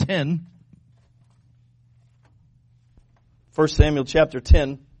10. 1 Samuel chapter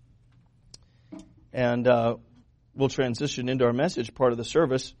 10. And we'll transition into our message part of the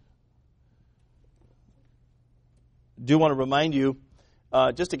service. Do want to remind you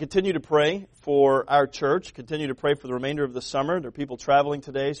just to continue to pray for our church. Continue to pray for the remainder of the summer. There are people traveling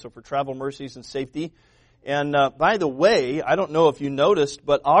today, so for travel mercies and safety. And by the way, I don't know if you noticed,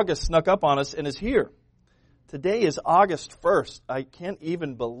 but August snuck up on us and is here. Today is August 1st. I can't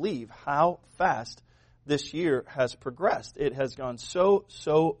even believe how fast this year has progressed. It has gone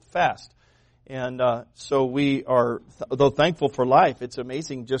so fast. And so we are, though thankful for life, it's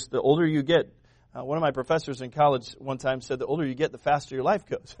amazing just the older you get. One of my professors in college one time said, the older you get, the faster your life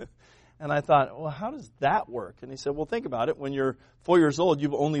goes. And I thought, well, how does that work? And he said, well, think about it. When you're 4 years old,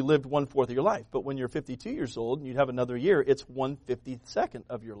 you've only lived 1/4 of your life. But when you're 52 years old and you'd have another year, it's 1/52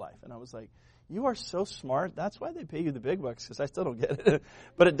 of your life. And I was like, you are so smart. That's why they pay you the big bucks, because I still don't get it.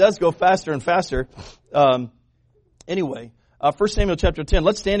 But it does go faster and faster. Anyway, 1 Samuel chapter 10.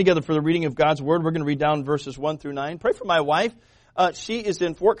 Let's stand together for the reading of God's Word. We're going to read down verses 1 through 9. Pray for my wife. She is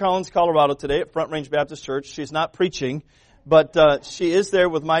in Fort Collins, Colorado today at Front Range Baptist Church. She's not preaching, but she is there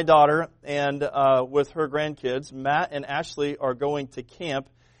with my daughter and with her grandkids. Matt and Ashley are going to camp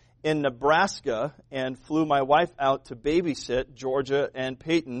in Nebraska and flew my wife out to babysit Georgia and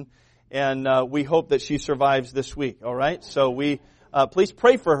Peyton. And we hope that she survives this week, all right? So please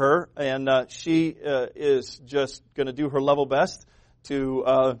pray for her, and she is just going to do her level best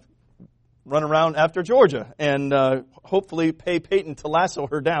to run around after Georgia and hopefully pay Peyton to lasso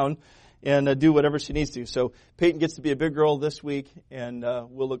her down and do whatever she needs to. So Peyton gets to be a big girl this week, and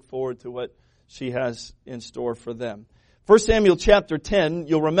we'll look forward to what she has in store for them. 1 Samuel chapter 10,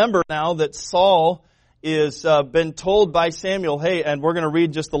 you'll remember now that Saul is been told by Samuel, hey, and we're going to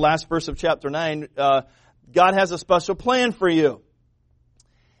read just the last verse of chapter 9, God has a special plan for you.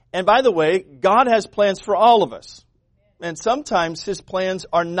 And by the way, God has plans for all of us. And sometimes His plans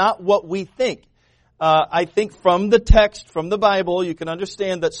are not what we think. I think from the text, from the Bible, you can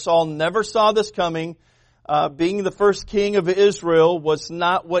understand that Saul never saw this coming. Being the first king of Israel was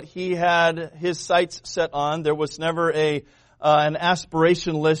not what he had his sights set on. There was never an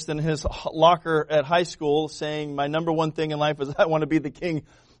aspiration list in his locker at high school saying, my number one thing in life is I want to be the king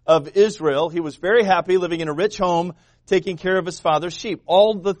of Israel. He was very happy living in a rich home, taking care of his father's sheep.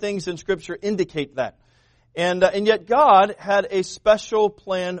 All the things in Scripture indicate that. And yet God had a special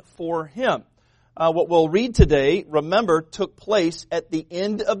plan for him. What we'll read today, remember, took place at the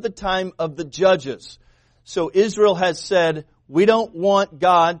end of the time of the judges. So Israel has said, we don't want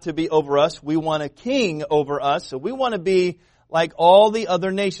God to be over us. We want a king over us. So we want to be like all the other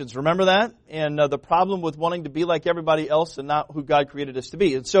nations. Remember that? And the problem with wanting to be like everybody else and not who God created us to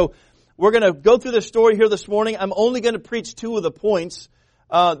be. And so we're going to go through the story here this morning. I'm only going to preach 2 of the points.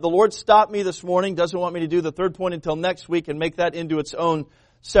 The Lord stopped me this morning, doesn't want me to do the 3rd point until next week and make that into its own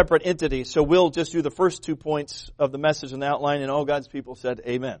separate entity. So we'll just do the first 2 points of the message and the outline, and all God's people said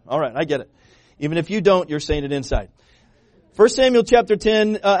amen. All right, I get it. Even if you don't, you're saying it inside. 1 Samuel chapter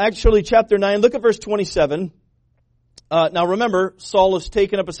 10, actually chapter 9, look at verse 27. Now remember, Saul has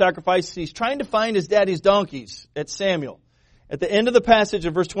taken up a sacrifice. He's trying to find his daddy's donkeys at Samuel. At the end of the passage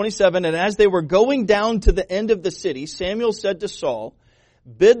of verse 27, and as they were going down to the end of the city, Samuel said to Saul,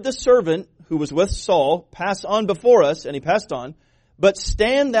 bid the servant who was with Saul pass on before us, and he passed on, but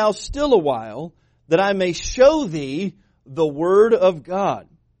stand thou still a while, that I may show thee the word of God.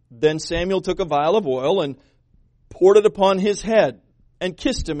 Then Samuel took a vial of oil and poured it upon his head, and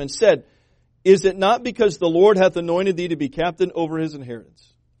kissed him, and said, is it not because the Lord hath anointed thee to be captain over his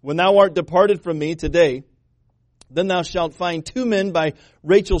inheritance? When thou art departed from me today, then thou shalt find 2 men by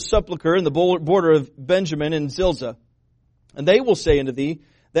Rachel's sepulchre in the border of Benjamin and Zilzah. And they will say unto thee,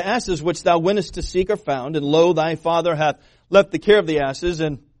 the asses which thou wentest to seek are found, and lo, thy father hath left the care of the asses,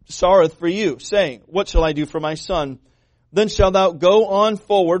 and sorroweth for you, saying, what shall I do for my son? Then shalt thou go on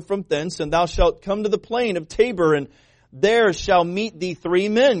forward from thence, and thou shalt come to the plain of Tabor, and there shall meet thee 3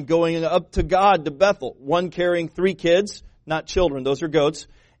 men going up to God to Bethel, one carrying 3 kids, not children, those are goats,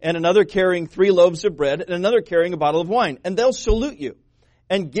 and another carrying 3 loaves of bread, and another carrying a bottle of wine. And they'll salute you,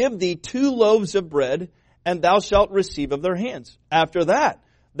 and give thee 2 loaves of bread, and thou shalt receive of their hands. After that,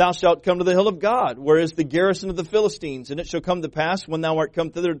 thou shalt come to the hill of God, where is the garrison of the Philistines. And it shall come to pass, when thou art come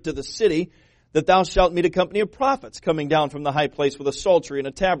thither to the city, that thou shalt meet a company of prophets coming down from the high place with a psaltery and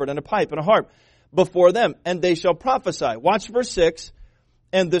a tabret and a pipe and a harp before them, and they shall prophesy. Watch verse 6.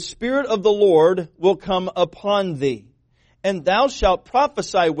 And the Spirit of the Lord will come upon thee, and thou shalt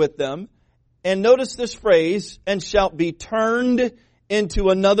prophesy with them, and notice this phrase, and shalt be turned into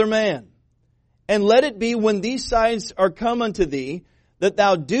another man. And let it be when these signs are come unto thee, that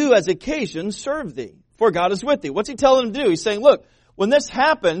thou do as occasion serve thee, for God is with thee. What's he telling him to do? He's saying, look, when this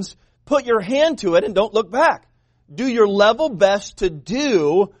happens, put your hand to it and don't look back. Do your level best to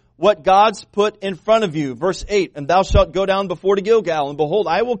do what God's put in front of you. Verse 8, and thou shalt go down before to Gilgal, and behold,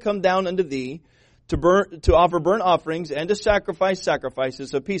 I will come down unto thee to offer burnt offerings and to sacrifice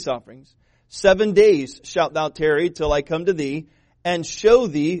sacrifices of peace offerings. 7 days shalt thou tarry till I come to thee, and show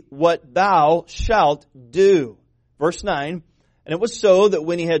thee what thou shalt do. Verse 9, and it was so that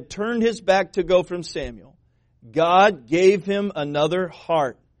when he had turned his back to go from Samuel, God gave him another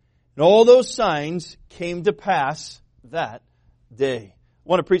heart. And all those signs came to pass that day. I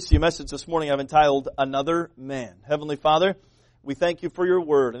want to preach to you a message this morning I've entitled, Another Man. Heavenly Father, we thank you for your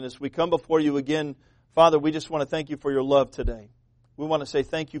word. And as we come before you again, Father, we just want to thank you for your love today. We want to say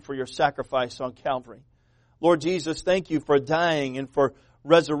thank you for your sacrifice on Calvary. Lord Jesus, thank you for dying and for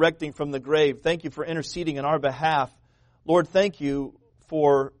resurrecting from the grave. Thank you for interceding in our behalf. Lord, thank you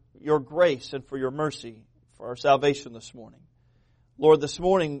for your grace and for your mercy for our salvation this morning. Lord, this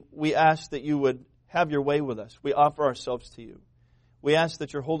morning we ask that you would have your way with us. We offer ourselves to you. We ask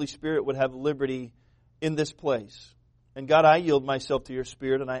that your Holy Spirit would have liberty in this place. And God, I yield myself to your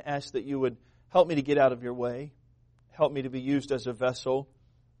Spirit, and I ask that you would help me to get out of your way. Help me to be used as a vessel.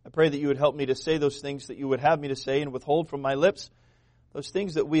 I pray that you would help me to say those things that you would have me to say and withhold from my lips those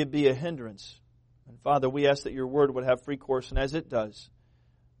things that would be a hindrance. And Father, we ask that your word would have free course, and as it does,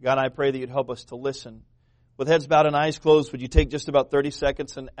 God, I pray that you'd help us to listen. With heads bowed and eyes closed, would you take just about 30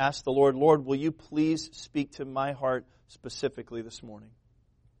 seconds and ask the Lord, Lord, will you please speak to my heart specifically this morning?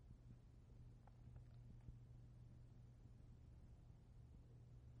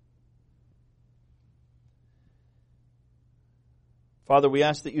 Father, we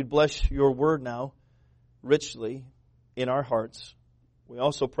ask that you'd bless your word now richly in our hearts. We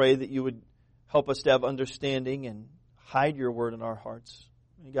also pray that you would help us to have understanding and hide your word in our hearts.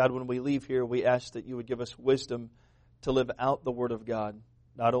 And God, when we leave here, we ask that you would give us wisdom to live out the word of God,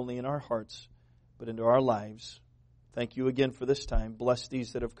 not only in our hearts, but into our lives. Thank you again for this time. Bless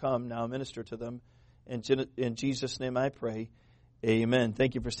these that have come. Now minister to them. In Jesus' name I pray. Amen.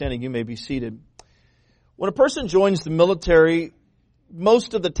 Thank you for standing. You may be seated. When a person joins the military,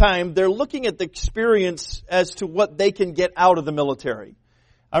 most of the time, they're looking at the experience as to what they can get out of the military.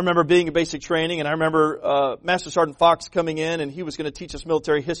 I remember being in basic training, and I remember Master Sergeant Fox coming in, and he was going to teach us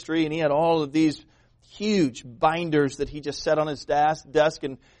military history, and he had all of these huge binders that he just set on his desk,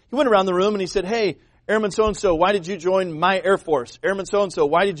 and he went around the room and he said, hey, Airman so-and-so, why did you join my Air Force? Airman so-and-so,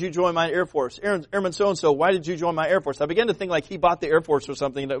 why did you join my Air Force? Airman so-and-so, why did you join my Air Force? I began to think like he bought the Air Force or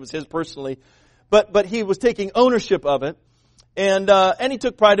something that was his personally, but he was taking ownership of it. And he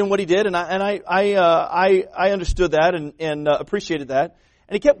took pride in what he did, and I understood that and appreciated that.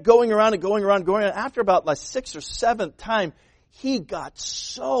 And he kept going around and going around. After about like 6th or 7th time, he got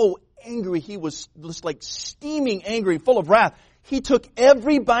so angry. He was just like steaming angry, full of wrath. He took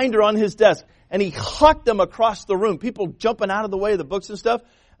every binder on his desk and he hucked them across the room. People jumping out of the way of the books and stuff.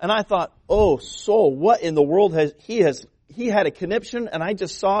 And I thought, oh soul, what in the world he had a conniption, and I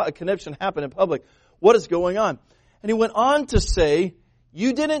just saw a conniption happen in public. What is going on? And he went on to say,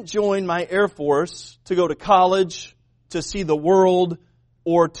 you didn't join my Air Force to go to college, to see the world,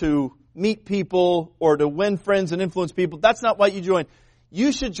 or to meet people, or to win friends and influence people. That's not why you joined.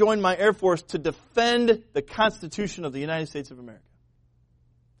 You should join my Air Force to defend the Constitution of the United States of America.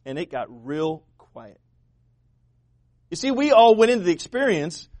 And it got real quiet. You see, we all went into the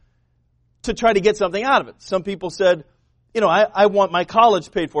experience to try to get something out of it. Some people said, I want my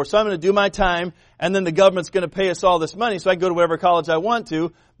college paid for, so I'm going to do my time, and then the government's going to pay us all this money so I can go to whatever college I want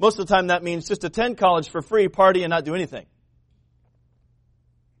to. Most of the time that means just attend college for free, party, and not do anything.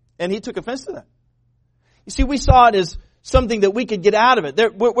 And he took offense to that. You see, we saw it as something that we could get out of it.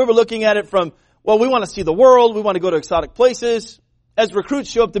 We were looking at it from, well, we want to see the world, we want to go to exotic places. As recruits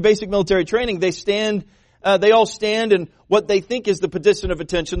show up to basic military training, they all stand in what they think is the position of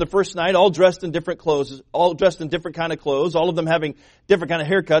attention the first night, all dressed in different clothes, all dressed in different kind of clothes, all of them having different kind of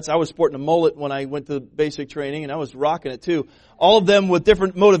haircuts. I was sporting a mullet when I went to basic training, and I was rocking it too. All of them with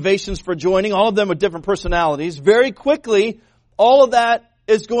different motivations for joining, all of them with different personalities. Very quickly, all of that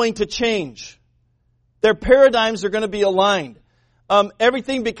is going to change. Their paradigms are going to be aligned.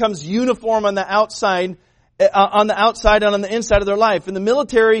 Everything becomes uniform on the outside and on the inside of their life. In the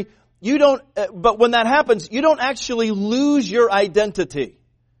military, but when that happens, you don't actually lose your identity.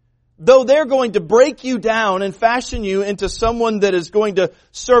 Though they're going to break you down and fashion you into someone that is going to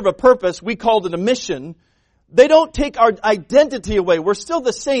serve a purpose, we called it a mission, they don't take our identity away. We're still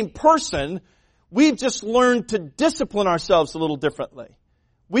the same person. We've just learned to discipline ourselves a little differently.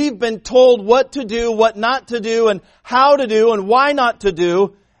 We've been told what to do, what not to do, and how to do, and why not to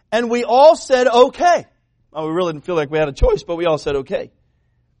do, and we all said okay. Well, we really didn't feel like we had a choice, but we all said okay.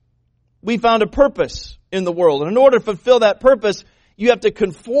 We found a purpose in the world, and in order to fulfill that purpose, you have to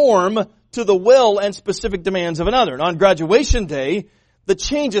conform to the will and specific demands of another. And on graduation day, the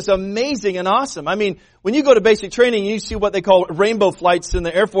change is amazing and awesome. I mean, when you go to basic training, you see what they call rainbow flights in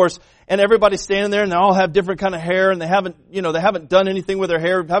the Air Force, and everybody's standing there and they all have different kind of hair, and they haven't done anything with their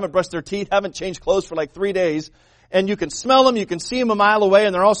hair, haven't brushed their teeth, haven't changed clothes for like 3 days. And you can smell them, you can see them a mile away,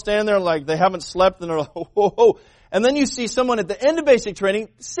 and they're all standing there like they haven't slept, and they're like, oh, oh, oh. And then you see someone at the end of basic training,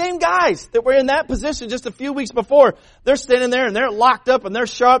 same guys that were in that position just a few weeks before. They're standing there and they're locked up and they're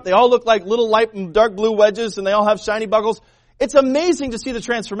sharp. They all look like little light and dark blue wedges, and they all have shiny buckles. It's amazing to see the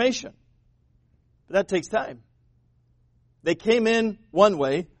transformation. But that takes time. They came in one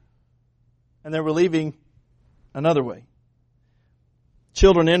way, and they were leaving another way.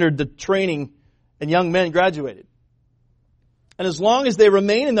 Children entered the training, and young men graduated. And as long as they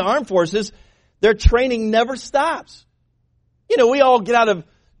remain in the armed forces, their training never stops. You know, we all get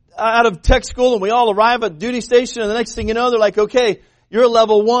out of tech school, and we all arrive at duty station, and the next thing you know, they're like, okay, you're a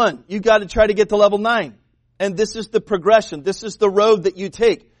level 1. You've got to try to get to level 9. And this is the progression. This is the road that you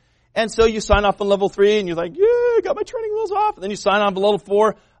take. And so you sign off on level 3, and you're like, yeah, I got my training wheels off. And then you sign on to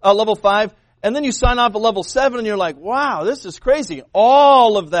level 5, and then you sign off at level 7, and you're like, wow, this is crazy.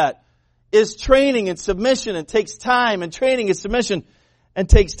 All of that is training and submission, and takes time, and training and submission, and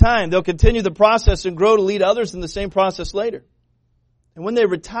takes time. They'll continue the process and grow to lead others in the same process later. And when they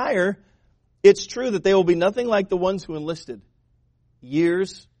retire, it's true that they will be nothing like the ones who enlisted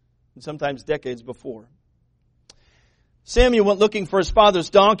years and sometimes decades before. Samuel went looking for his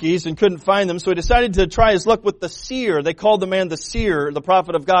father's donkeys and couldn't find them, so he decided to try his luck with the seer. They called the man the seer, the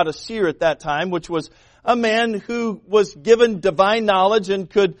prophet of God, a seer at that time, which was a man who was given divine knowledge and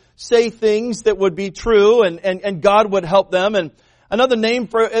could say things that would be true, and God would help them. And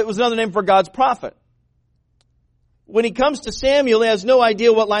it was another name for God's prophet. When he comes to Samuel, he has no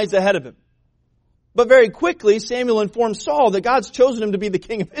idea what lies ahead of him. But very quickly, Samuel informs Saul that God's chosen him to be the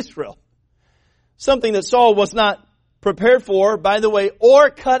king of Israel. Something that Saul was not prepared for, by the way, or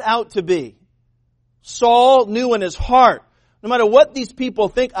cut out to be. Saul knew in his heart, no matter what these people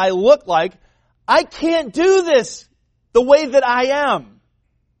think I look like, I can't do this the way that I am.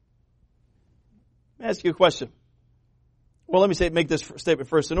 Let me ask you a question. Well, let me make this statement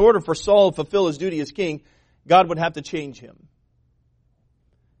first. In order for Saul to fulfill his duty as king, God would have to change him.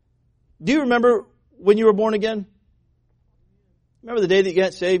 Do you remember when you were born again? Remember the day that you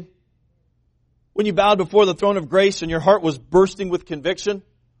got saved? When you bowed before the throne of grace and your heart was bursting with conviction?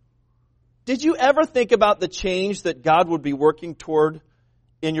 Did you ever think about the change that God would be working toward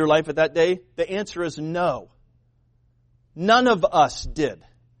in your life at that day? The answer is no. None of us did.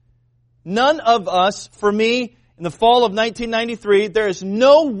 None of us, for me, in the fall of 1993, there is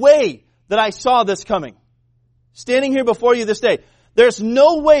no way that I saw this coming. Standing here before you this day, there's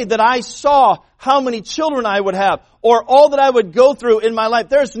no way that I saw how many children I would have or all that I would go through in my life.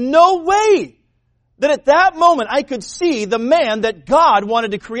 There's no way that at that moment I could see the man that God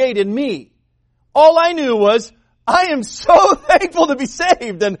wanted to create in me. All I knew was, I am so thankful to be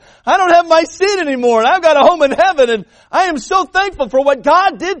saved, and I don't have my sin anymore, and I've got a home in heaven, and I am so thankful for what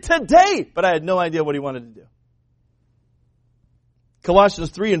God did today. But I had no idea what He wanted to do. Colossians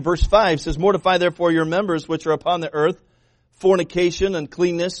 3 and verse 5 says, mortify therefore your members which are upon the earth, fornication,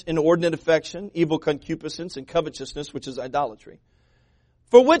 uncleanness, inordinate affection, evil concupiscence, and covetousness, which is idolatry.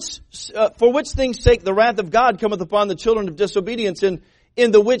 For which things' sake the wrath of God cometh upon the children of disobedience, in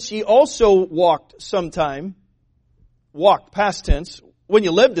the which ye also walked sometime, walked past tense, when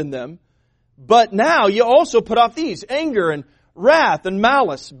you lived in them. But now you also put off these, anger and wrath and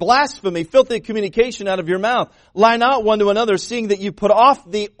malice, blasphemy, filthy communication out of your mouth. Lie not one to another, seeing that you put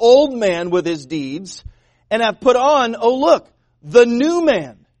off the old man with his deeds, and have put on, oh look, the new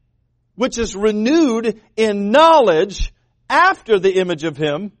man, which is renewed in knowledge after the image of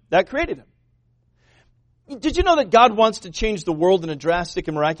Him that created him. Did you know that God wants to change the world in a drastic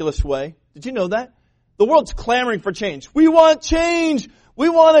and miraculous way? Did you know that? The world's clamoring for change. We want change. We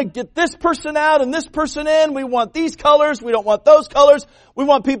want to get this person out and this person in. We want these colors. We don't want those colors. We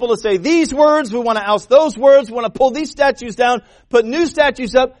want people to say these words. We want to oust those words. We want to pull these statues down, put new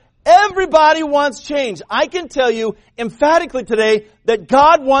statues up. Everybody wants change. I can tell you emphatically today that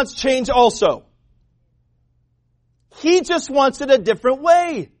God wants change also. He just wants it a different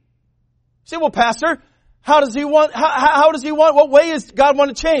way. You say, well, Pastor, how does He want, what way does God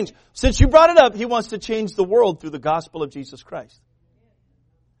want to change? Since you brought it up, He wants to change the world through the gospel of Jesus Christ.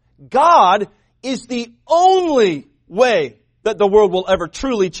 God is the only way that the world will ever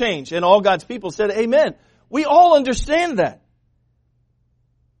truly change. And all God's people said, amen. We all understand that.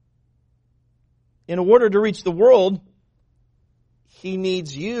 In order to reach the world, He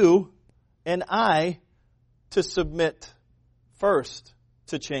needs you and I to submit first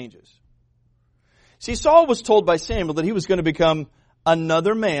to changes. See, Saul was told by Samuel that he was going to become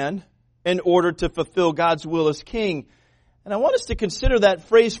another man in order to fulfill God's will as king. And I want us to consider that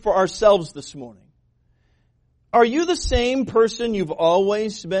phrase for ourselves this morning. Are you the same person you've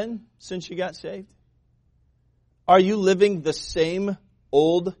always been since you got saved? Are you living the same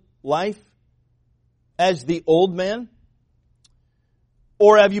old life as the old man?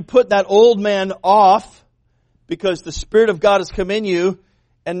 Or have you put that old man off because the Spirit of God has come in you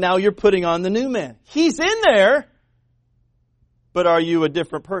and now you're putting on the new man? He's in there, but are you a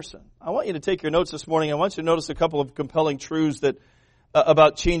different person? I want you to take your notes this morning. I want you to notice a couple of compelling truths that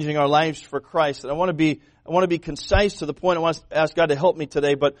about changing our lives for Christ. And I want to be concise to the point. I want to ask God to help me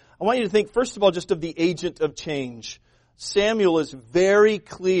today, but I want you to think first of all just of the agent of change. Samuel is very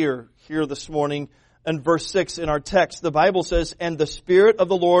clear here this morning in verse 6 in our text. The Bible says, "And the Spirit of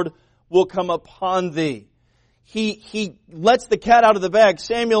the Lord will come upon thee." He lets the cat out of the bag.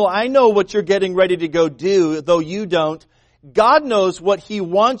 Samuel, I know what you're getting ready to go do, though you don't. God knows what He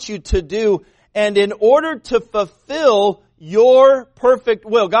wants you to do. And in order to fulfill your perfect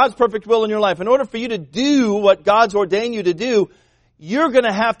will, God's perfect will in your life, in order for you to do what God's ordained you to do, you're going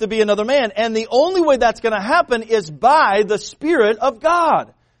to have to be another man. And the only way that's going to happen is by the Spirit of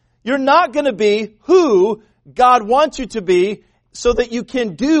God. You're not going to be who God wants you to be so that you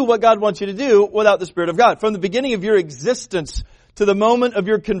can do what God wants you to do without the Spirit of God. From the beginning of your existence to the moment of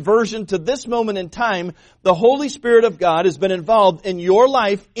your conversion to this moment in time, the Holy Spirit of God has been involved in your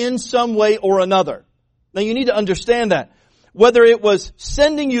life in some way or another. Now you need to understand that. Whether it was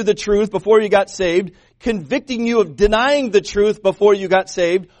sending you the truth before you got saved, convicting you of denying the truth before you got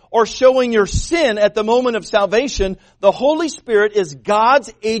saved, or showing your sin at the moment of salvation, the Holy Spirit is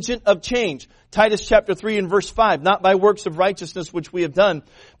God's agent of change. Titus chapter 3 and verse 5, "Not by works of righteousness which we have done,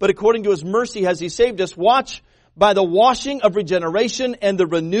 but according to His mercy has He saved us. Watch by the washing of regeneration and the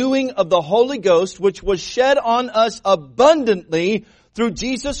renewing of the Holy Ghost, which was shed on us abundantly through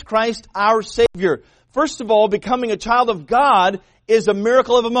Jesus Christ our Savior." First of all, becoming a child of God is a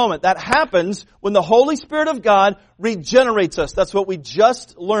miracle of a moment. That happens when the Holy Spirit of God regenerates us. That's what we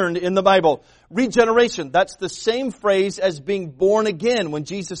just learned in the Bible. Regeneration. That's the same phrase as being born again. When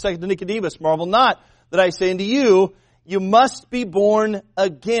Jesus said to Nicodemus, "Marvel not that I say unto you, you must be born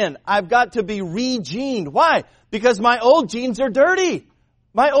again." I've got to be regened. Why? Because my old genes are dirty.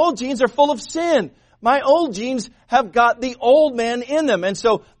 My old genes are full of sin. My old genes have got the old man in them. And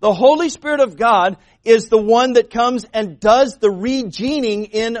so the Holy Spirit of God is the one that comes and does the regening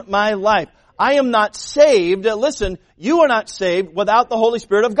in my life. I am not saved. Listen, you are not saved without the Holy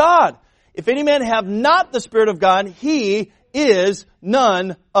Spirit of God. If any man have not the Spirit of God, he is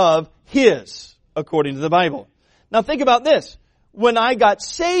none of His, according to the Bible. Now think about this. When I got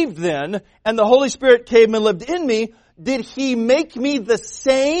saved then, and the Holy Spirit came and lived in me, did He make me the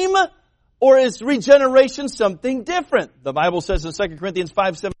same? Or is regeneration something different? The Bible says in 2 Corinthians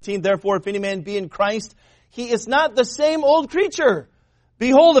 5:17, "Therefore, if any man be in Christ, he is not the same old creature.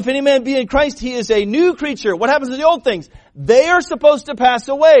 Behold, if any man be in Christ, he is a new creature." What happens to the old things? They are supposed to pass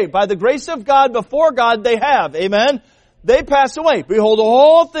away. By the grace of God, before God, they have. Amen? They pass away. Behold,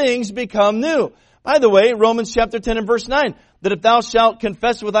 all things become new. By the way, Romans chapter 10 and verse 9, "That if thou shalt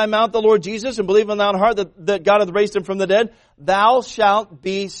confess with thy mouth the Lord Jesus and believe in thine heart that God hath raised Him from the dead, thou shalt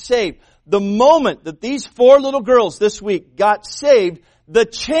be saved." The moment that these 4 little girls this week got saved, the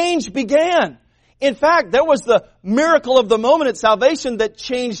change began. In fact, there was the miracle of the moment at salvation that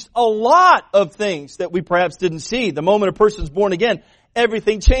changed a lot of things that we perhaps didn't see. The moment a person's born again,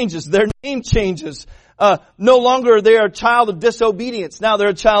 everything changes. Their name changes. No longer are they a child of disobedience. Now they're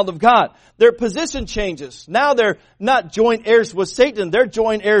a child of God. Their position changes. Now they're not joint heirs with Satan. They're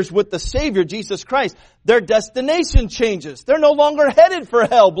joint heirs with the Savior, Jesus Christ. Their destination changes. They're no longer headed for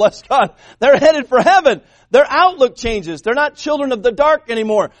hell, bless God. They're headed for heaven. Their outlook changes. They're not children of the dark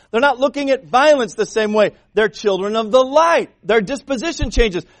anymore. They're not looking at violence the same way. They're children of the light. Their disposition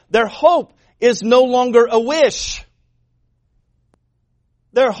changes. Their hope is no longer a wish.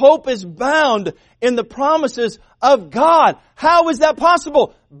 Their hope is bound in the promises of God. How is that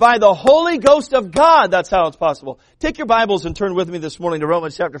possible? By the Holy Ghost of God. That's how it's possible. Take your Bibles and turn with me this morning to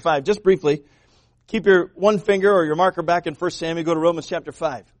Romans chapter 5. Just briefly. Keep your one finger or your marker back in 1 Samuel. Go to Romans chapter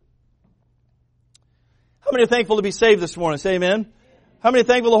 5. How many are thankful to be saved this morning? Say amen. How many are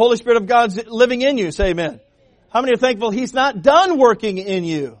thankful the Holy Spirit of God's living in you? Say amen. How many are thankful He's not done working in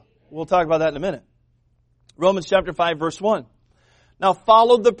you? We'll talk about that in a minute. Romans chapter 5 verse 1. Now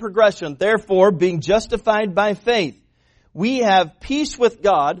follow the progression. Therefore, being justified by faith, we have peace with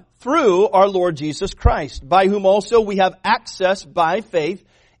God through our Lord Jesus Christ, by whom also we have access by faith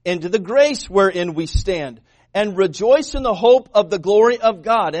into the grace wherein we stand, and rejoice in the hope of the glory of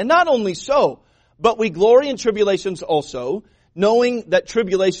God. And not only so, but we glory in tribulations also, knowing that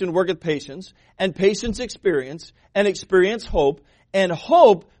tribulation worketh patience, and patience experience, and experience hope, and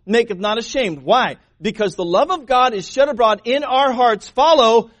hope maketh not ashamed. Why? Because the love of God is shed abroad in our hearts,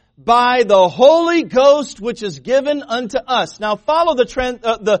 follow, by the Holy Ghost which is given unto us. Now follow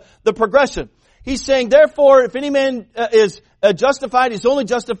the progression. He's saying, therefore, if any man is justified, he's only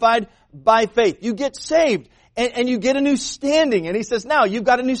justified by faith. You get saved, and you get a new standing. And he says, now you've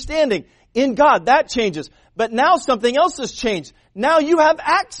got a new standing in God. That changes. But now something else has changed. Now you have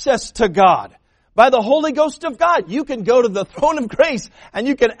access to God. By the Holy Ghost of God, you can go to the throne of grace and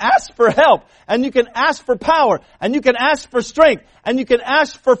you can ask for help and you can ask for power and you can ask for strength and you can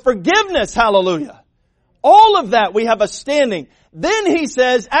ask for forgiveness. Hallelujah. All of that we have a standing. Then he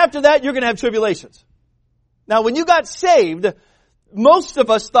says, after that, you're going to have tribulations. Now, when you got saved, most of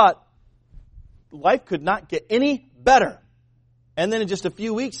us thought life could not get any better. And then in just a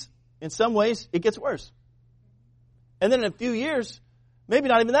few weeks, in some ways, it gets worse. And then in a few years, maybe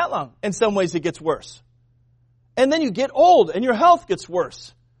not even that long, in some ways it gets worse. And then you get old and your health gets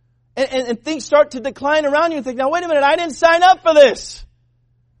worse. And things start to decline around you and think, now wait a minute, I didn't sign up for this.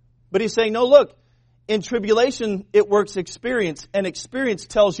 But he's saying, no, look, in tribulation it works experience. And experience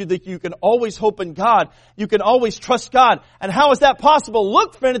tells you that you can always hope in God. You can always trust God. And how is that possible?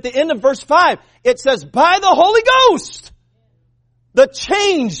 Look, friend, at the end of verse 5, it says, by the Holy Ghost. The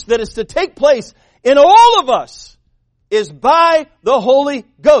change that is to take place in all of us is by the Holy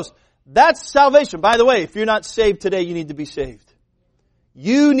Ghost. That's salvation. By the way, if you're not saved today, you need to be saved.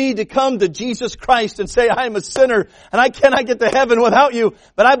 You need to come to Jesus Christ and say, I am a sinner and I cannot get to heaven without you,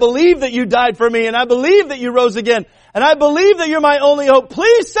 but I believe that you died for me and I believe that you rose again and I believe that you're my only hope.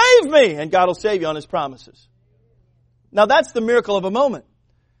 Please save me. And God will save you on His promises. Now that's the miracle of a moment.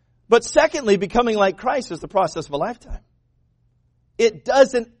 But secondly, becoming like Christ is the process of a lifetime. It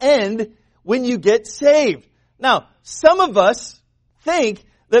doesn't end when you get saved. Now, some of us think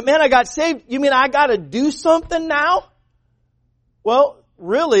that, man, I got saved. You mean I got to do something now? Well,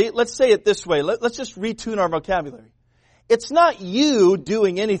 really, let's say it this way. Let's just retune our vocabulary. It's not you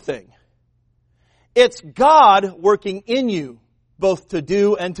doing anything. It's God working in you, both to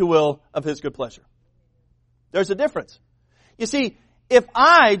do and to will of His good pleasure. There's a difference. You see, if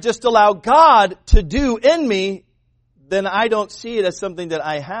I just allow God to do in me, then I don't see it as something that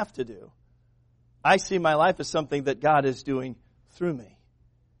I have to do. I see my life as something that God is doing through me.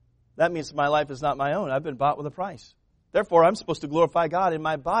 That means my life is not my own. I've been bought with a price. Therefore, I'm supposed to glorify God in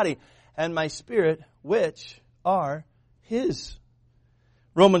my body and my spirit, which are His.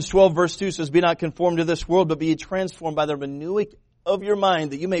 Romans 12 verse 2 says, be not conformed to this world, but be ye transformed by the renewing of your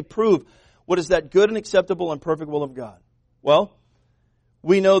mind, that you may prove what is that good and acceptable and perfect will of God. Well,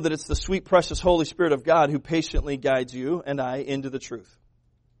 we know that it's the sweet, precious Holy Spirit of God who patiently guides you and I into the truth.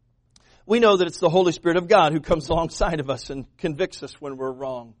 We know that it's the Holy Spirit of God who comes alongside of us and convicts us when we're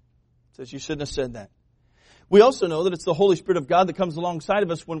wrong. Says you shouldn't have said that. We also know that it's the Holy Spirit of God that comes alongside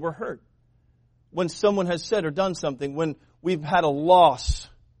of us when we're hurt. When someone has said or done something, when we've had a loss.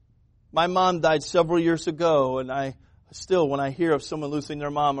 My mom died several years ago, and I still, when I hear of someone losing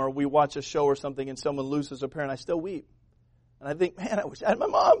their mom, or we watch a show or something and someone loses a parent, I still weep. And I think, man, I wish I had my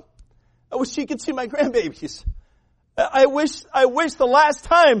mom. I wish she could see my grandbabies. I wish the last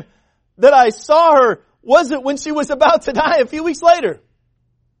time that I saw her wasn't when she was about to die a few weeks later.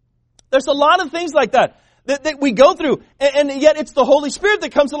 There's a lot of things like that we go through. And yet it's the Holy Spirit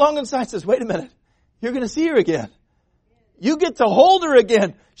that comes along and says, wait a minute, you're going to see her again. You get to hold her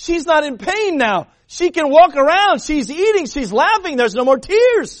again. She's not in pain now. She can walk around. She's eating. She's laughing. There's no more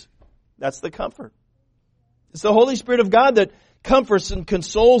tears. That's the comfort. It's the Holy Spirit of God that comforts and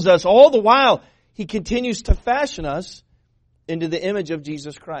consoles us. All the while, He continues to fashion us into the image of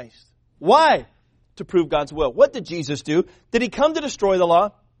Jesus Christ. Why? To prove God's will. What did Jesus do? Did He come to destroy the law?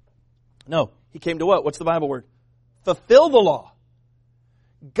 No. He came to what? What's the Bible word? Fulfill the law.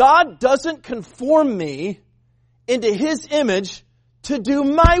 God doesn't conform me into His image to do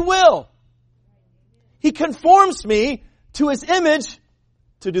my will. He conforms me to His image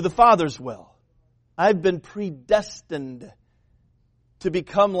to do the Father's will. I've been predestined to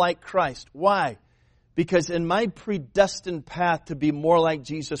become like Christ. Why? Because in my predestined path to be more like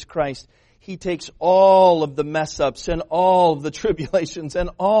Jesus Christ, He takes all of the mess-ups and all of the tribulations and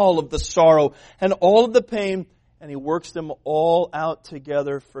all of the sorrow and all of the pain, and He works them all out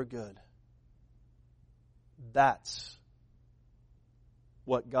together for good. That's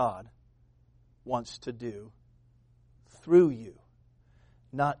what God wants to do through you,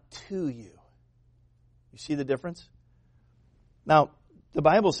 not to you. You see the difference? Now, the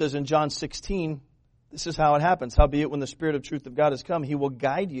Bible says in John 16, this is how it happens. Howbeit, when the Spirit of truth of God has come, He will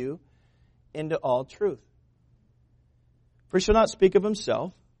guide you into all truth. For He shall not speak of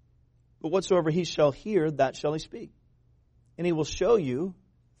Himself, but whatsoever He shall hear, that shall He speak. And He will show you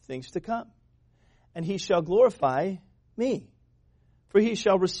things to come. And He shall glorify Me. For He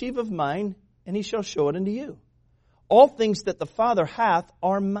shall receive of mine, and He shall show it unto you. All things that the Father hath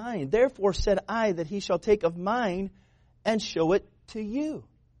are mine. Therefore said I that He shall take of mine and show it to you.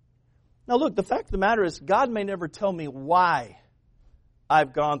 Now look, the fact of the matter is, God may never tell me why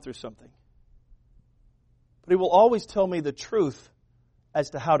I've gone through something. But He will always tell me the truth as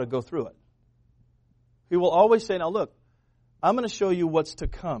to how to go through it. He will always say, now look, I'm going to show you what's to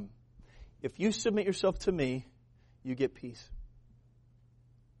come. If you submit yourself to Me, you get peace.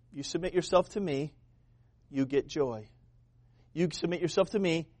 You submit yourself to Me, you get joy. You submit yourself to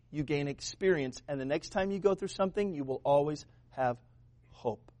Me, you gain experience. And the next time you go through something, you will always have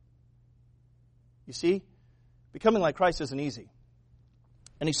hope. You see, becoming like Christ isn't easy.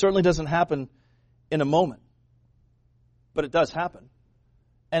 And He certainly doesn't happen in a moment. But it does happen.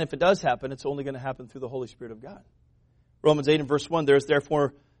 And if it does happen, it's only going to happen through the Holy Spirit of God. Romans 8 and verse 1, there is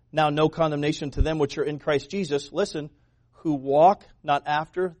therefore now no condemnation to them which are in Christ Jesus, listen, who walk not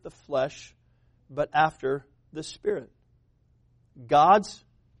after the flesh, but after the Spirit. God's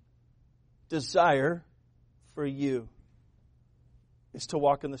desire for you is to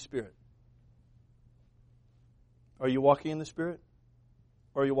walk in the Spirit. Are you walking in the Spirit?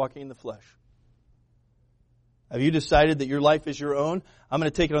 Or are you walking in the flesh? Have you decided that your life is your own? I'm going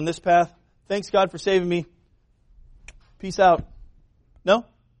to take it on this path. Thanks God for saving me. Peace out. No?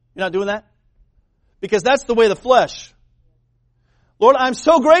 You're not doing that? Because that's the way of the flesh. Lord, I'm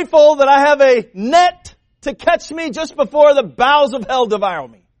so grateful that I have a net to catch me just before the bowels of hell devour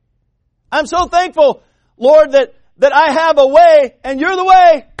me. I'm so thankful, Lord, that I have a way and You're the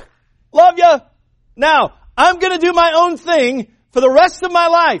way. Love you. Now, I'm going to do my own thing for the rest of my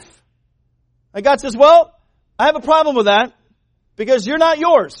life. And God says, well, I have a problem with that because you're not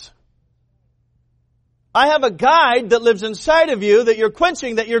yours. I have a guide that lives inside of you that you're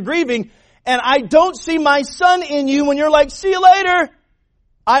quenching, that you're grieving, and I don't see my Son in you when you're like, see you later.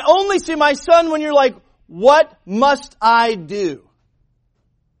 I only see my Son when you're like, what must I do?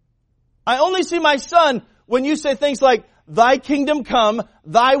 I only see my Son when you say things like, Thy kingdom come,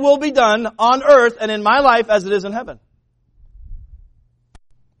 Thy will be done on earth and in my life as it is in heaven.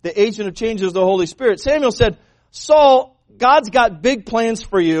 The agent of change is the Holy Spirit. Samuel said, Saul, God's got big plans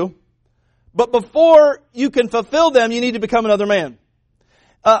for you, but before you can fulfill them, you need to become another man.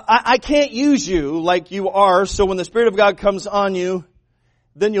 I can't use you like you are, so when the Spirit of God comes on you,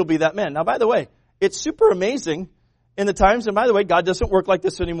 then you'll be that man. Now, by the way, it's super amazing in the times, and by the way, God doesn't work like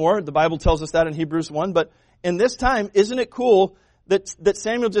this anymore. The Bible tells us that in Hebrews 1, but in this time, isn't it cool that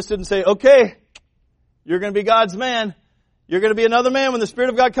Samuel just didn't say, okay, you're going to be God's man. You're going to be another man when the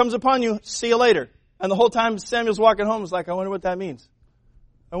Spirit of God comes upon you. See you later. And the whole time Samuel's walking home, he's like, I wonder what that means.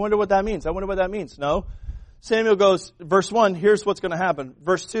 I wonder what that means. I wonder what that means. No. Samuel goes, verse 1, here's what's going to happen.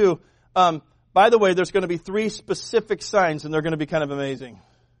 Verse 2, by the way, there's going to be 3 specific signs, and they're going to be kind of amazing.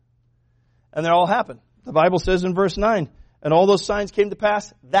 And they all happen. The Bible says in verse 9, and all those signs came to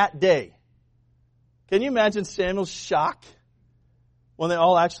pass that day. Can you imagine Samuel's shock when they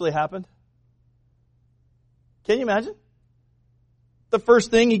all actually happened? Can you imagine? The first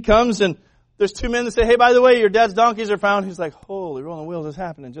thing he comes and there's 2 men that say, hey, by the way, your dad's donkeys are found. He's like, holy rolling wheels is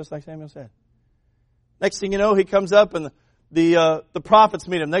happening, just like Samuel said. Next thing you know, he comes up and the prophets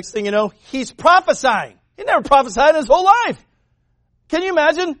meet him. Next thing you know, he's prophesying. He never prophesied in his whole life. Can you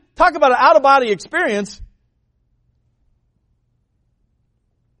imagine? Talk about an out-of-body experience.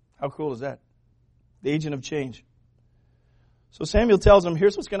 How cool is that? The agent of change. So Samuel tells him,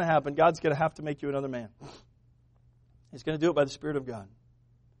 here's what's going to happen. God's going to have to make you another man. He's going to do it by the Spirit of God.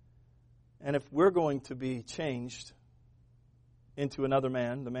 And if we're going to be changed into another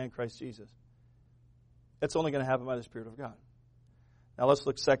man, the man Christ Jesus, it's only going to happen by the Spirit of God. Now let's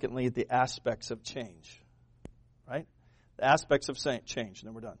look secondly at the aspects of change. Right? The aspects of change. And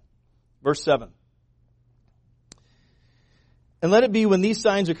then we're done. Verse 7. And let it be when these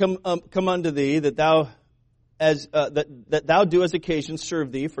signs are come unto thee that thou that thou do as occasion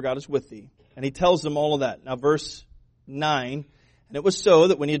serve thee, for God is with thee. And he tells them all of that. Now verse 9. And it was so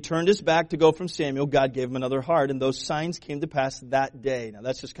that when he had turned his back to go from Samuel, God gave him another heart, and those signs came to pass that day. Now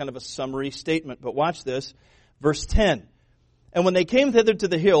that's just kind of a summary statement, but watch this. Verse 10. And when they came thither to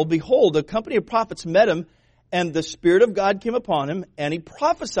the hill, behold, a company of prophets met him, And the Spirit of God came upon him, and he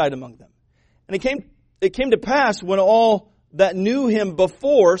prophesied among them. And it came to pass when all that knew him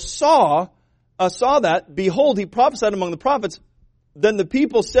before saw that, behold, he prophesied among the prophets. Then the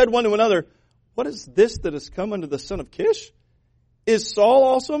people said one to another, what is this that has come unto the son of Kish? Is Saul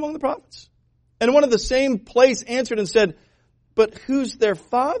also among the prophets? And one of the same place answered and said, but who's their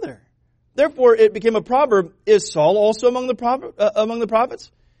father? Therefore it became a proverb, is Saul also among the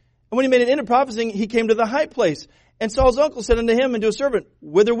prophets? And when he made an end of prophesying, he came to the high place. And Saul's uncle said unto him and to a servant,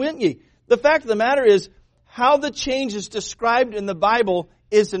 whither went ye? The fact of the matter is, how the change is described in the Bible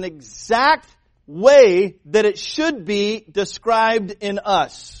is an exact way that it should be described in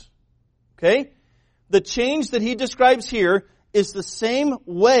us. Okay? The change that he describes here is the same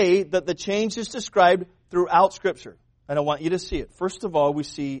way that the change is described throughout Scripture. And I want you to see it. First of all, we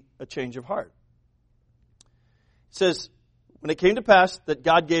see a change of heart. It says, when it came to pass that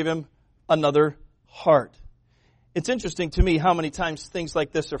God gave him another heart. It's interesting to me how many times things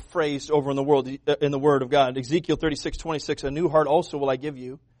like this are phrased over in the world, in the Word of God. Ezekiel 36:26, a new heart also will I give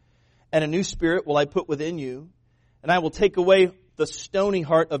you, and a new spirit will I put within you, and I will take away the stony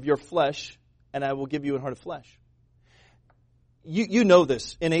heart of your flesh, and I will give you a heart of flesh. You know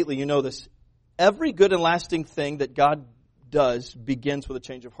this, innately you know this. Every good and lasting thing that God does begins with a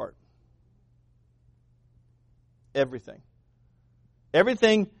change of heart. Everything.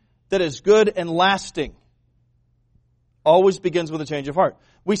 Everything that is good and lasting always begins with a change of heart.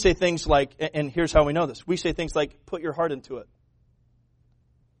 We say things like, and here's how we know this. We say things like, put your heart into it.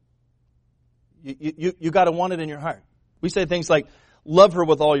 You got to want it in your heart. We say things like, love her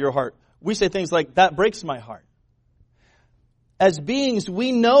with all your heart. We say things like, that breaks my heart. As beings,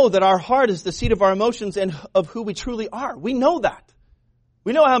 we know that our heart is the seat of our emotions and of who we truly are. We know that.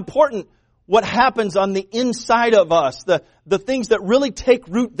 We know how important what happens on the inside of us, the things that really take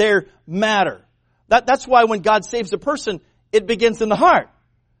root there matter. That's why when God saves a person, it begins in the heart.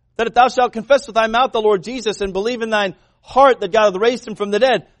 That if thou shalt confess with thy mouth the Lord Jesus and believe in thine heart that God hath raised him from the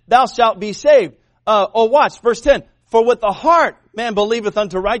dead, thou shalt be saved. Watch, verse 10. For with the heart man believeth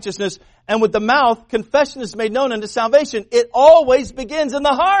unto righteousness, and with the mouth confession is made known unto salvation. It always begins in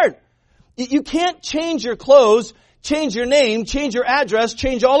the heart. You can't change your clothes, change your name, change your address,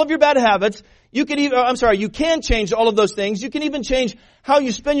 change all of your bad habits. You can change all of those things. You can even change how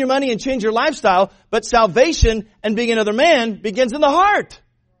you spend your money and change your lifestyle. But salvation and being another man begins in the heart.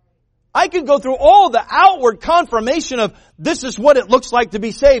 I could go through all the outward confirmation of this is what it looks like to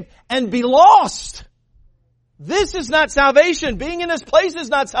be saved and be lost. This is not salvation. Being in this place is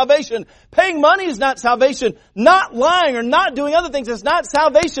not salvation. Paying money is not salvation. Not lying or not doing other things is not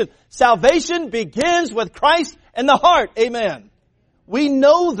salvation. Salvation begins with Christ in the heart. Amen. We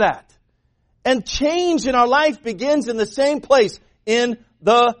know that. And change in our life begins in the same place, in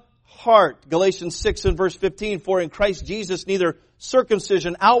the heart. Galatians 6 and verse 15, for in Christ Jesus neither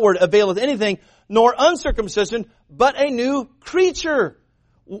circumcision outward availeth anything, nor uncircumcision, but a new creature.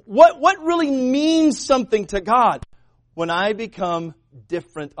 What really means something to God? When I become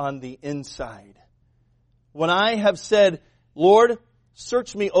different on the inside. When I have said, Lord,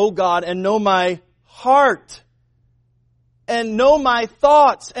 search me, O God, and know my heart. And know my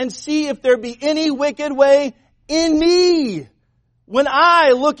thoughts, and see if there be any wicked way in me. When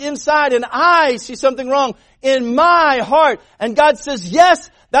I look inside and I see something wrong in my heart, and God says, yes,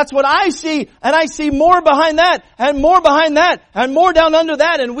 that's what I see, and I see more behind that, and more behind that, and more down under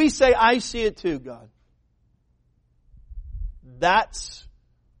that, and we say, I see it too, God. That's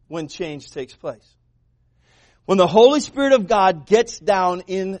when change takes place. When the Holy Spirit of God gets down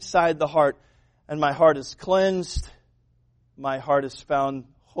inside the heart, and my heart is cleansed, my heart has found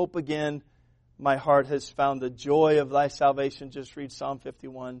hope again. My heart has found the joy of thy salvation. Just read Psalm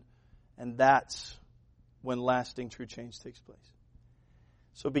 51. And that's when lasting true change takes place.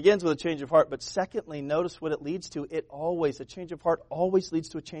 So it begins with a change of heart. But secondly, notice what it leads to. A change of heart always leads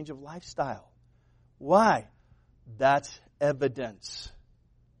to a change of lifestyle. Why? That's evidence.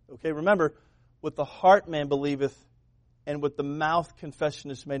 Okay, remember, with the heart man believeth, and with the mouth confession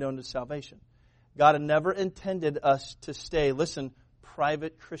is made known to salvation. God had never intended us to stay, listen,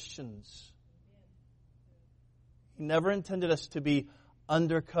 private Christians. He never intended us to be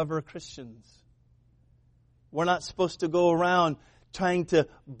undercover Christians. We're not supposed to go around trying to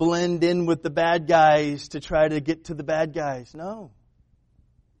blend in with the bad guys to try to get to the bad guys. No.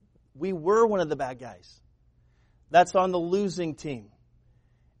 We were one of the bad guys. That's on the losing team.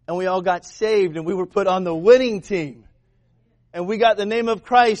 And we all got saved and we were put on the winning team. And we got the name of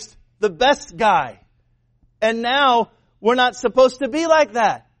Christ, the best guy. And now we're not supposed to be like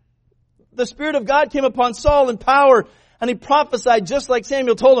that. The Spirit of God came upon Saul in power and he prophesied just like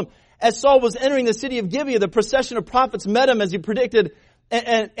Samuel told him. as Saul was entering the city of Gibeah, the procession of prophets met him as he predicted,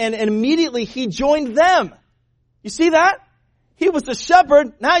 and immediately he joined them. You see that? He was the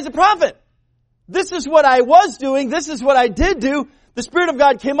shepherd, now he's a prophet. This is what I was doing, this is what I did do. The Spirit of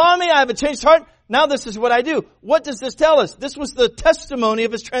God came on me, I have a changed heart, now this is what I do. What does this tell us? This was the testimony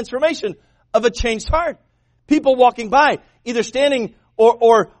of his transformation, of a changed heart. People walking by, either standing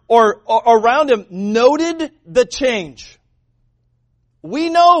or around him, noted the change. We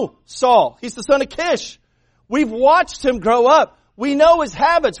know Saul. He's the son of Kish. We've watched him grow up. We know his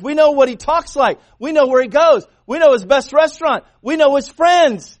habits. We know what he talks like. We know where he goes. We know his best restaurant. We know his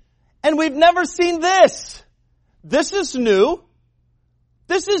friends. And we've never seen this. This is new.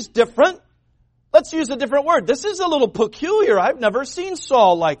 This is different. Let's use a different word. This is a little peculiar. I've never seen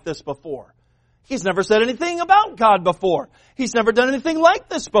Saul like this before. He's never said anything about God before. He's never done anything like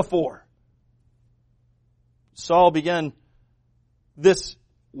this before. Saul began this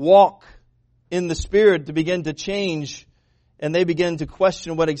walk in the Spirit to begin to change, and they began to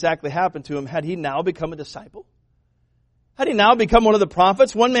question what exactly happened to him. Had he now become a disciple? Had he now become one of the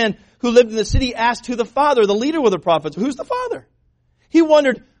prophets? One man who lived in the city asked who the father, the leader of the prophets, who's the father? He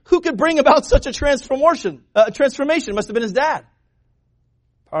wondered who could bring about such a transformation. It must have been his dad.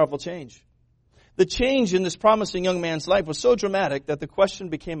 Powerful change. The change in this promising young man's life was so dramatic that the question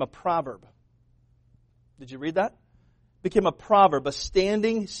became a proverb. Did you read that? It became a proverb, a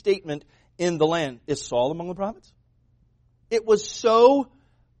standing statement in the land. Is Saul among the prophets? It was so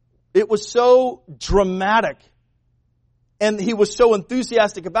dramatic, and he was so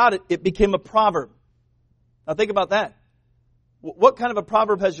enthusiastic about it, it became a proverb. Now think about that. What kind of a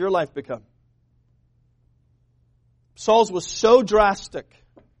proverb has your life become? Saul's was so drastic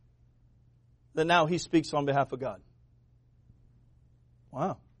that now he speaks on behalf of God.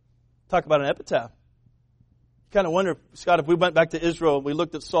 Wow. Talk about an epitaph. You kind of wonder, Scott, if we went back to Israel and we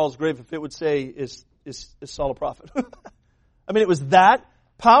looked at Saul's grave, if it would say, is Saul a prophet? I mean, it was that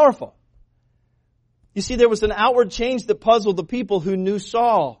powerful. You see, there was an outward change that puzzled the people who knew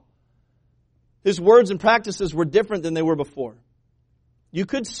Saul. His words and practices were different than they were before. You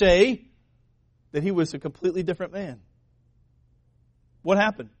could say that he was a completely different man. What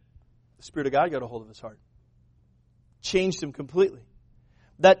happened? The Spirit of God got a hold of his heart. Changed him completely.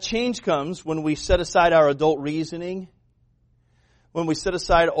 That change comes when we set aside our adult reasoning, when we set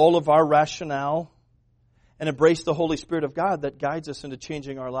aside all of our rationale, and embrace the Holy Spirit of God that guides us into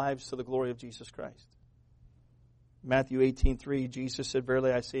changing our lives to the glory of Jesus Christ. Matthew 18:3, Jesus said,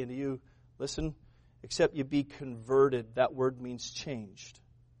 "Verily I say unto you," listen, "except you be converted," that word means changed.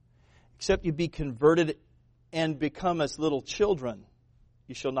 "Except you be converted and become as little children,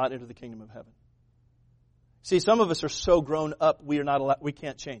 you shall not enter the kingdom of heaven." See, some of us are so grown up, we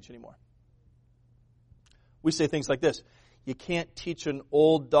can't change anymore. We say things like this: you can't teach an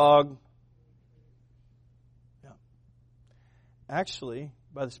old dog. No. Actually,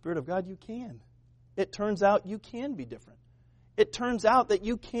 by the Spirit of God, you can. It turns out you can be different. It turns out that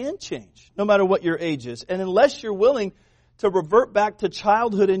you can change, no matter what your age is. And unless you're willing to revert back to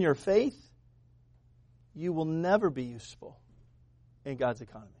childhood in your faith, you will never be useful in God's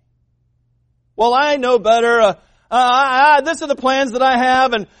economy. Well, I know better. This are the plans that I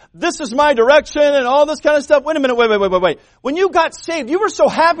have, and this is my direction, and all this kind of stuff. Wait a minute, wait. When you got saved, you were so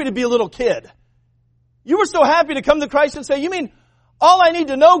happy to be a little kid. You were so happy to come to Christ and say, "You mean all I need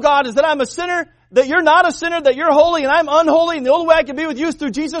to know, God, is that I'm a sinner, that you're not a sinner, that you're holy, and I'm unholy, and the only way I can be with you is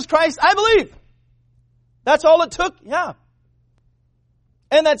through Jesus Christ? I believe." That's all it took? Yeah.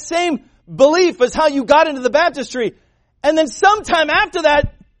 And that same belief is how you got into the baptistry. And then sometime after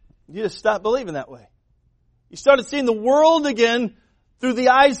that, you just stopped believing that way. You started seeing the world again through the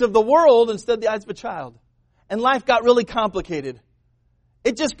eyes of the world instead of the eyes of a child. And life got really complicated.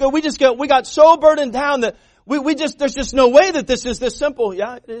 We got so burdened down that there's just no way that this is this simple.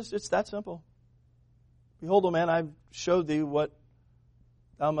 Yeah, it is. It's that simple. "Behold, O man, I've showed thee what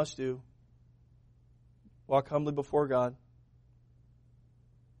thou must do. Walk humbly before God.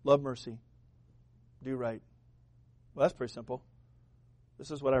 Love mercy. Do right." Well, that's pretty simple. This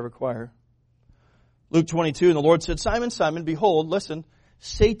is what I require. Luke 22, and the Lord said, "Simon, Simon, behold," listen,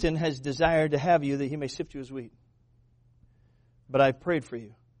 "Satan has desired to have you that he may sift you as wheat. But I've prayed for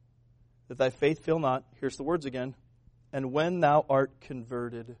you, that thy faith fail not." Here's the words again. "And when thou art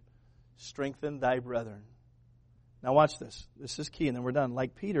converted, strengthen thy brethren." Now watch this. This is key, and then we're done.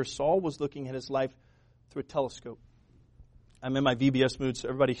 Like Peter, Saul was looking at his life through a telescope. I'm in my VBS mood, so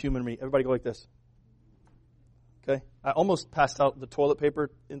everybody humor me. Everybody go like this. Okay? I almost passed out the toilet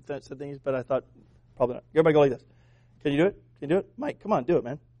paper in things, but I thought, probably not. Everybody go like this. Can you do it? Can you do it? Mike, come on, do it,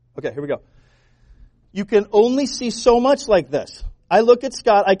 man. Okay, here we go. You can only see so much like this. I look at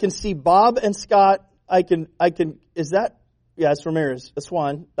Scott, I can see Bob and Scott, is that, yeah, it's Ramirez, that's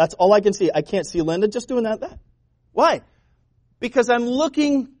Juan. That's all I can see. I can't see Linda just doing that. Why? Because I'm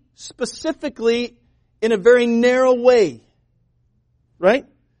looking specifically in a very narrow way. Right?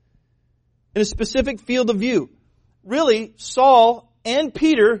 In a specific field of view. Really, Saul and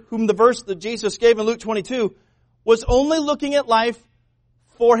Peter, whom the verse that Jesus gave in Luke 22, was only looking at life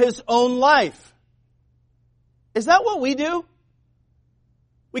for his own life. Is that what we do?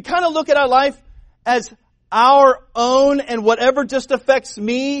 We kind of look at our life as our own and whatever just affects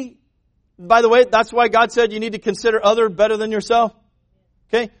me. By the way, that's why God said you need to consider other better than yourself.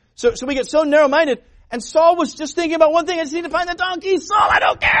 Okay? So we get so narrow-minded. And Saul was just thinking about one thing. I just need to find the donkey. Saul, I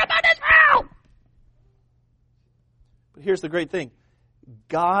don't care about Israel. But here's the great thing.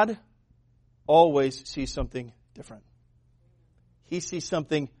 God always sees something different. He sees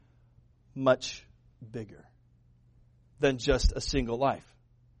something much bigger than just a single life.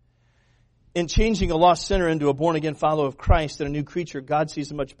 In changing a lost sinner into a born-again follower of Christ and a new creature, God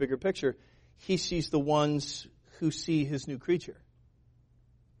sees a much bigger picture. He sees the ones who see his new creature.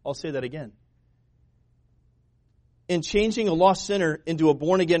 I'll say that again. In changing a lost sinner into a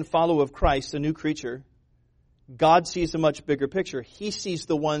born-again follower of Christ, a new creature, God sees a much bigger picture. He sees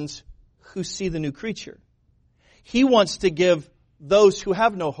the ones who see the new creature. He wants to give those who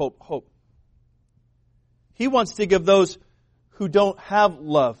have no hope. He wants to give those who don't have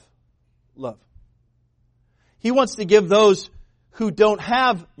love. He wants to give those who don't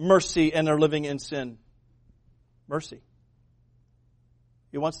have mercy and are living in sin mercy.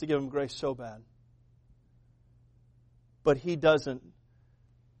 He wants to give them grace so bad. But he doesn't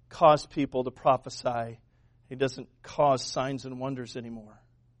cause people to prophesy. He doesn't cause signs and wonders anymore.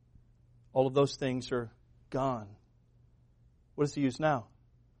 All of those things are gone. What does he use now?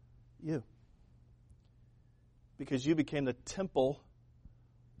 You. Because you became the temple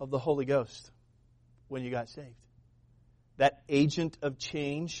of the Holy Ghost when you got saved. That agent of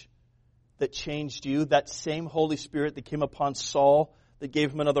change that changed you, that same Holy Spirit that came upon Saul, that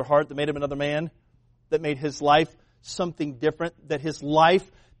gave him another heart, that made him another man, that made his life something different, that his life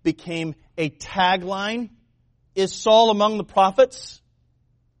became a tagline. Is Saul among the prophets?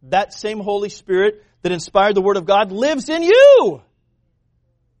 That same Holy Spirit that inspired the Word of God lives in you.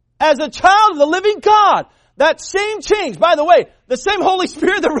 As a child of the living God. That same change, by the way, the same Holy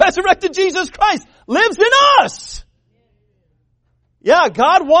Spirit that resurrected Jesus Christ lives in us. Yeah,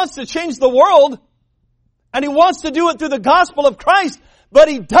 God wants to change the world. And He wants to do it through the gospel of Christ. But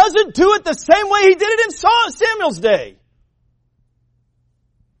He doesn't do it the same way He did it in Samuel's day.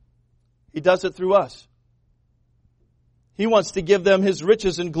 He does it through us. He wants to give them His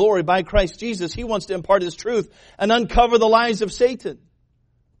riches and glory by Christ Jesus. He wants to impart His truth and uncover the lies of Satan.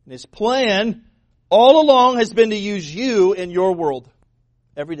 And His plan all along has been to use you in your world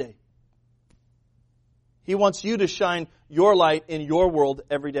every day. He wants you to shine your light in your world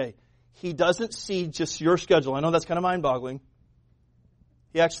every day. He doesn't see just your schedule. I know that's kind of mind-boggling.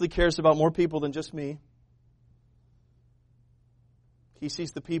 He actually cares about more people than just me. He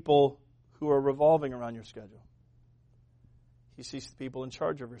sees the people who are revolving around your schedule. He sees the people in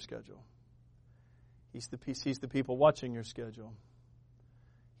charge of your schedule. He sees the people watching your schedule.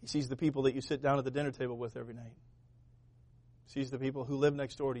 He sees the people that you sit down at the dinner table with every night. He sees the people who live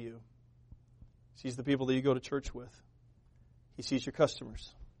next door to you. He sees the people that you go to church with. He sees your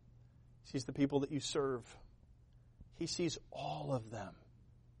customers. He sees the people that you serve. He sees all of them.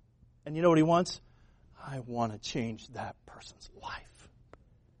 And you know what He wants? I want to change that person's life.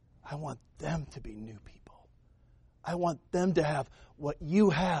 I want them to be new people. I want them to have what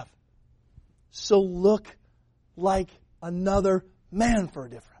you have. So look like another man for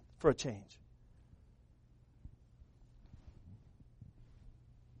a change.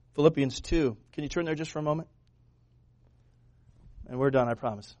 Philippians 2. Can you turn there just for a moment? And we're done, I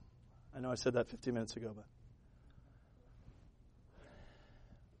promise. I know I said that 15 minutes ago, but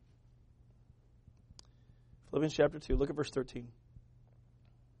Philippians chapter 2, look at verse 13.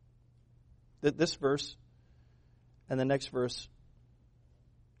 This verse and the next verse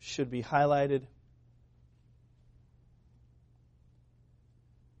should be highlighted.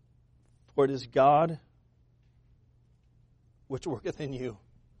 For it is God which worketh in you,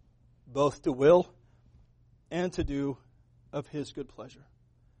 both to will and to do of His good pleasure.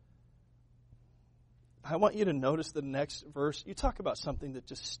 I want you to notice the next verse. You talk about something that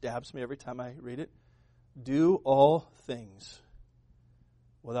just stabs me every time I read it. Do all things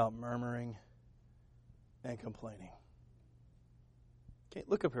without murmuring and complaining. Okay,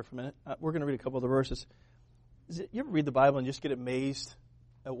 look up here for a minute. We're going to read a couple of the verses. You ever read the Bible and just get amazed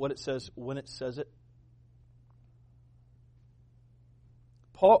at what it says when it says it?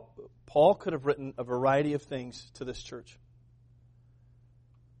 Paul could have written a variety of things to this church.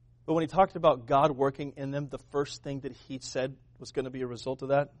 But when he talked about God working in them, the first thing that he said was going to be a result of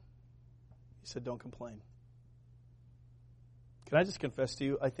that, he said, don't complain. Can I just confess to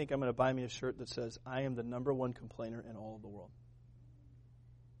you, I think I'm going to buy me a shirt that says, I am the number one complainer in all of the world.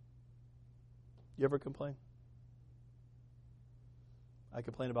 You ever complain? I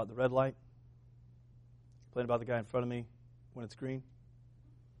complain about the red light. I complain about the guy in front of me when it's green.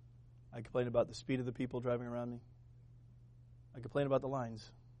 I complain about the speed of the people driving around me. I complain about the lines.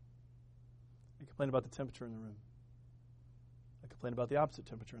 I complain about the temperature in the room. I complain about the opposite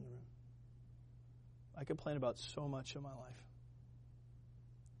temperature in the room. I complain about so much in my life.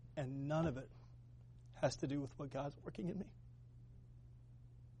 And none of it has to do with what God's working in me.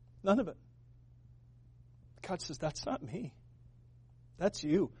 None of it. God says, that's not me. That's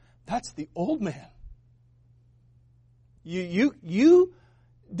you. That's the old man. You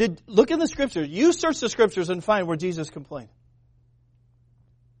did look in the Scriptures. You search the Scriptures and find where Jesus complained.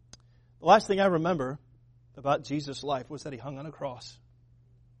 The last thing I remember about Jesus' life was that he hung on a cross.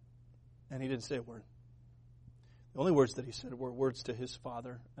 And he didn't say a word. The only words that he said were words to his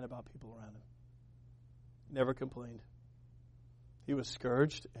Father and about people around him. He never complained. He was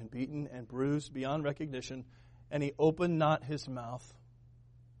scourged and beaten and bruised beyond recognition, and he opened not his mouth.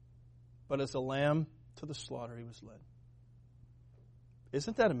 But as a lamb to the slaughter, he was led.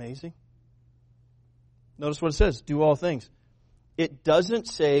 Isn't that amazing? Notice what it says, do all things. It doesn't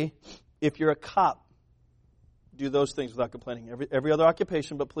say, if you're a cop, do those things without complaining. Every other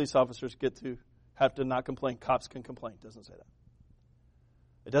occupation, but police officers have to not complain. Cops can complain. It doesn't say that.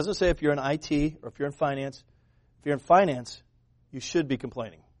 It doesn't say if you're in IT or if you're in finance. If you're in finance, you should be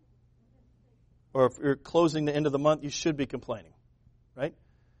complaining. Or if you're closing the end of the month, you should be complaining. Right?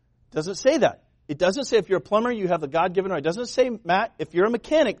 It doesn't say that. It doesn't say if you're a plumber, you have the God-given right. It doesn't say, Matt, if you're a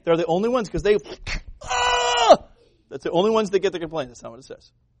mechanic, they're the only ones because they... That's the only ones that get to complain. That's not what it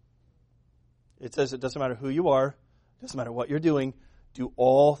says. It says it doesn't matter who you are. It doesn't matter what you're doing. Do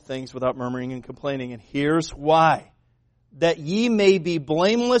all things without murmuring and complaining. And here's why. That ye may be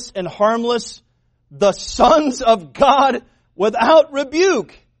blameless and harmless, the sons of God without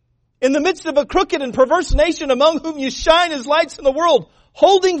rebuke. In the midst of a crooked and perverse nation among whom you shine as lights in the world,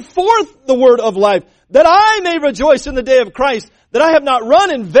 holding forth the word of life, that I may rejoice in the day of Christ, that I have not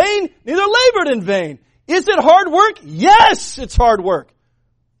run in vain, neither labored in vain. Is it hard work? Yes, it's hard work.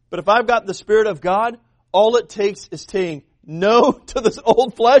 But if I've got the Spirit of God, all it takes is saying no to this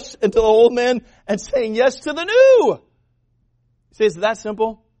old flesh and to the old man and saying yes to the new. You say, is it that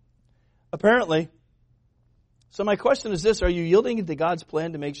simple? Apparently. So my question is this, are you yielding to God's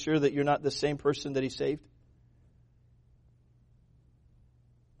plan to make sure that you're not the same person that He saved?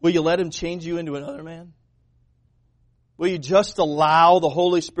 Will you let Him change you into another man? Will you just allow the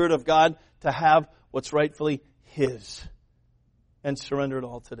Holy Spirit of God to have what's rightfully His? And surrender it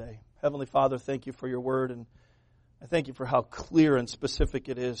all today. Heavenly Father, thank you for your word, and I thank you for how clear and specific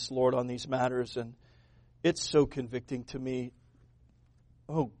it is, Lord, on these matters. And it's so convicting to me.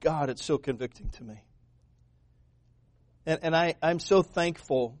 Oh God, it's so convicting to me. And I'm so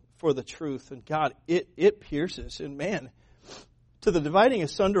thankful for the truth. And God, it pierces. And man, to the dividing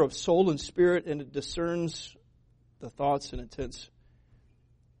asunder of soul and spirit, and it discerns the thoughts and intents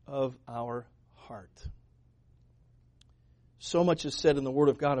of our heart. So much is said in the Word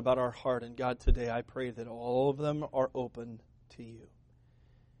of God about our heart. And God, today I pray that all of them are open to you.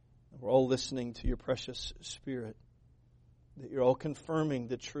 We're all listening to your precious Spirit. That you're all confirming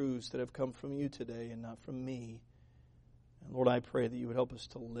the truths that have come from you today and not from me. And Lord, I pray that you would help us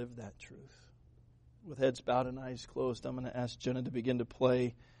to live that truth. With heads bowed and eyes closed, I'm going to ask Jenna to begin to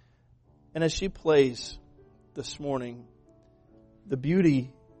play. And as she plays this morning, the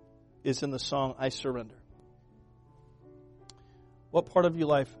beauty is in the song, I Surrender. What part of your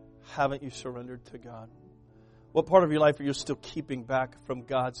life haven't you surrendered to God? What part of your life are you still keeping back from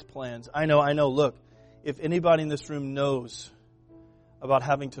God's plans? I know. Look, if anybody in this room knows about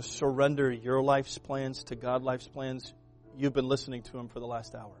having to surrender your life's plans to God's life's plans, you've been listening to Him for the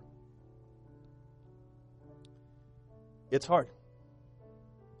last hour. It's hard.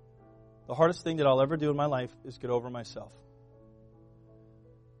 The hardest thing that I'll ever do in my life is get over myself.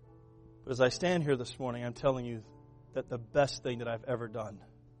 But as I stand here this morning, I'm telling you that the best thing that I've ever done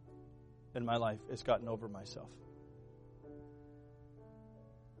in my life is gotten over myself.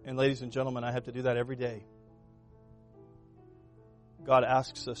 And ladies and gentlemen, I have to do that every day. God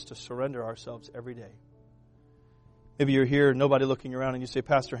asks us to surrender ourselves every day. Maybe you're here, nobody looking around, and you say,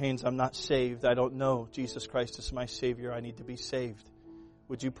 Pastor Haynes, I'm not saved. I don't know Jesus Christ is my Savior. I need to be saved.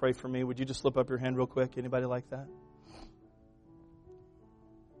 Would you pray for me? Would you just slip up your hand real quick? Anybody like that?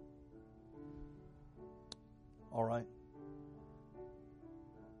 All right.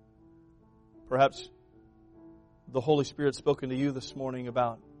 Perhaps the Holy Spirit spoken to you this morning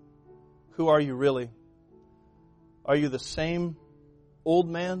about who are you really? Are you the same old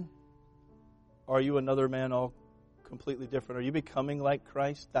man? Or are you another man all completely different? Are you becoming like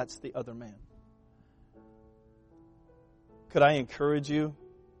Christ? That's the other man. Could I encourage you?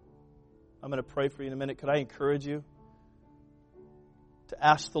 I'm going to pray for you in a minute. Could I encourage you to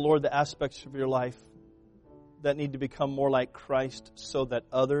ask the Lord the aspects of your life that need to become more like Christ so that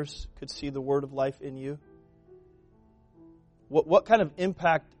others could see the word of life in you? What kind of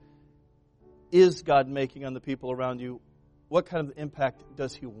impact is God making on the people around you? What kind of impact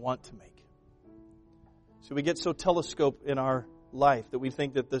does He want to make? So we get so telescoped in our life that we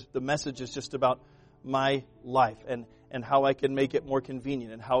think that the message is just about my life and how I can make it more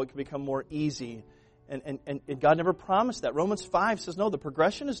convenient and how it can become more easy. And God never promised that. Romans 5 says, no, the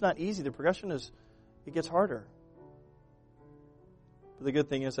progression is not easy. The progression is, it gets harder. But the good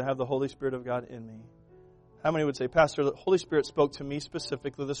thing is I have the Holy Spirit of God in me. How many would say, Pastor, the Holy Spirit spoke to me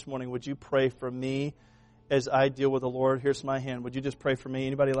specifically this morning. Would you pray for me as I deal with the Lord? Here's my hand. Would you just pray for me?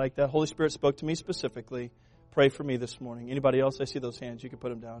 Anybody like that? Holy Spirit spoke to me specifically. Pray for me this morning. Anybody else? I see those hands. You can put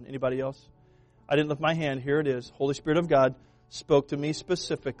them down. Anybody else? I didn't lift my hand. Here it is. Holy Spirit of God spoke to me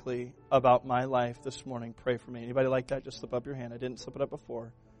specifically about my life this morning. Pray for me. Anybody like that? Just slip up your hand. I didn't slip it up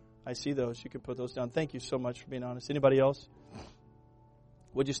before. I see those. You can put those down. Thank you so much for being honest. Anybody else?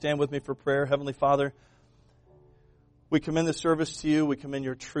 Would you stand with me for prayer? Heavenly Father, we commend the service to you. We commend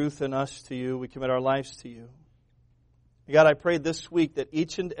your truth in us to you. We commit our lives to you. God, I pray this week that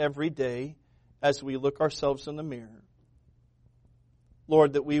each and every day as we look ourselves in the mirror,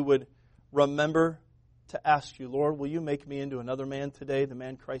 Lord, that we would remember to ask you, Lord, will you make me into another man today, the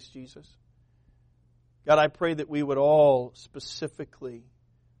man Christ Jesus? God, I pray that we would all specifically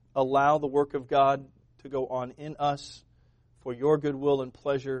allow the work of God to go on in us for your goodwill and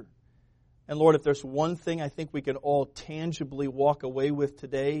pleasure. And Lord, if there's one thing I think we can all tangibly walk away with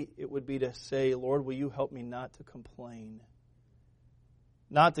today, it would be to say, Lord, will you help me not to complain?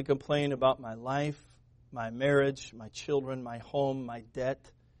 Not to complain about my life, my marriage, my children, my home, my debt.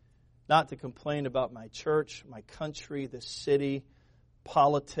 Not to complain about my church, my country, the city,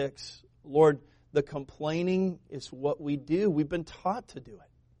 politics. Lord, the complaining is what we do. We've been taught to do it.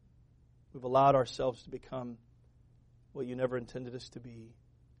 We've allowed ourselves to become what you never intended us to be.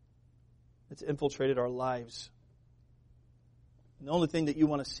 It's infiltrated our lives. And the only thing that you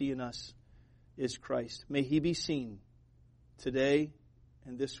want to see in us is Christ. May He be seen today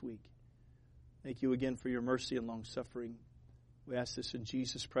and this week. Thank you again for your mercy and long suffering. We ask this in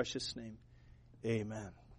Jesus' precious name. Amen.